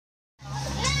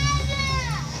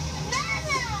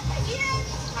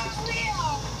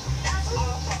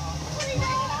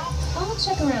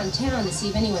around town to see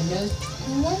if anyone knows.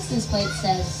 The license plate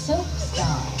says Soap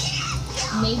Star.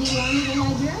 Maybe Lonnie the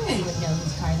librarian would know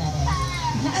whose car that is.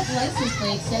 That license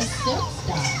plate says Soap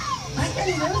Star. My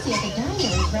friend Rosie at the diner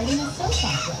is writing a soap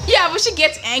opera. Yeah, but she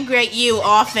gets angry at you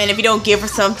often if you don't give her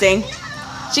something.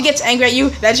 She gets angry at you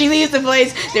that she leaves the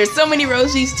place. There's so many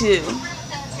Rosies too.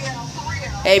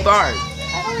 Hey, Bart.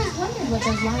 I've always wondered what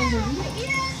those lines are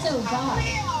reading. So, Bart,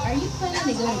 are you planning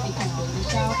to go to Vicky's baby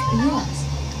shower? Yes.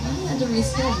 I had to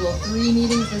reschedule 3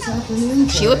 meetings this afternoon.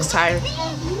 She looks tired.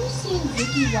 Have you seen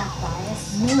Vicky walk by us?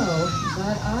 No,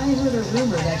 but I heard a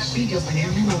rumor that she just ran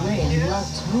away and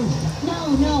left Tony.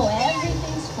 No,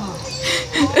 everything's fine.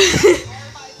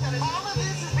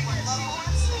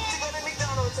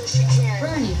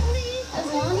 Bernie, has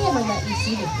Lonnie ever let you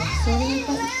see the booksorting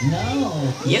equipment?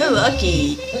 No. You're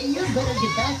lucky. But you better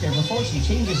get back there before she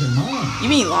changes her mind. You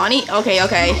mean Lonnie? Okay. You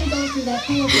can go through that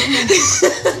field behind you. You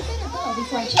better go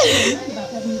before I change my mind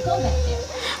about letting you go back there.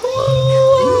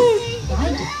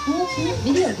 Guide to foolproof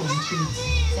video game cheats.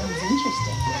 Sounds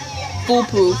interesting.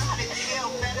 Foolproof.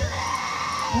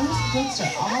 Those books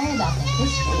are all about the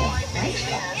history of French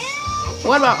fries.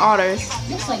 What about otters?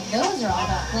 Looks like those are all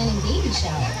about planning baby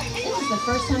showers. This is the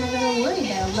first time I've ever worried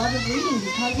that a love of reading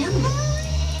could cause envy.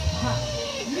 Wow,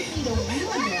 you need a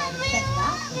real girl to check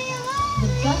that one. The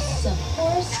busts of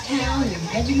Horace Town and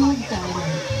Reginald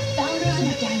Diamond, founders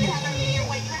of Diamond Town.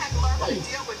 Wait,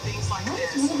 why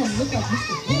does one of them look like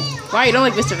Mr. Vick? Why you don't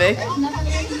like Mr. Vick? There's nothing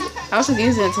like him. I was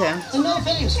confused into him. No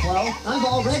thanks, Flo. I've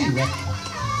already read it.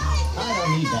 I don't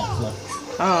need that flip.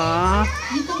 Aww.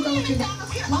 You can go through the...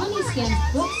 Lonnie scans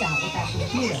books out with that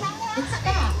computer. It's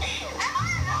fast.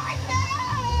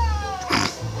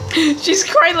 She's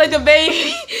crying like a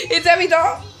baby. It's every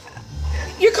dog.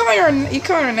 You calling her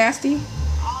nasty?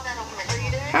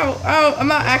 How? Oh, I'm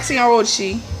not asking how old is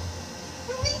she.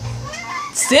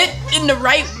 Sit in the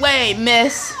right way,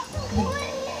 miss.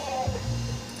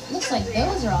 Looks like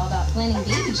those are all about planning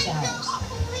baby showers.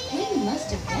 Maybe must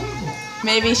have been here.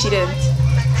 Maybe she didn't.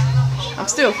 I'm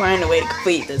still finding a way to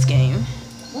complete this game.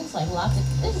 Looks like lots of...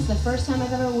 This is the first time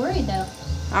I've ever worried, though.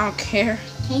 I don't care.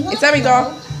 Hang on, It's every Flo.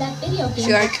 dog. That video game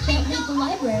She like- can't leave the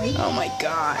library. Oh my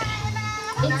god.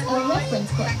 It's a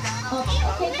reference book.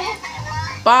 Oh, okay, bye.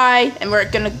 Bye, and we're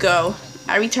gonna go.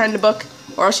 I return the book,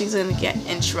 or she's gonna get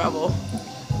in trouble.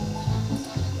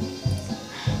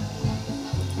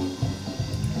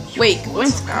 Wait,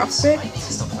 Gwen's outfit?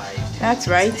 That's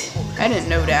right. I didn't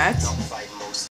know that.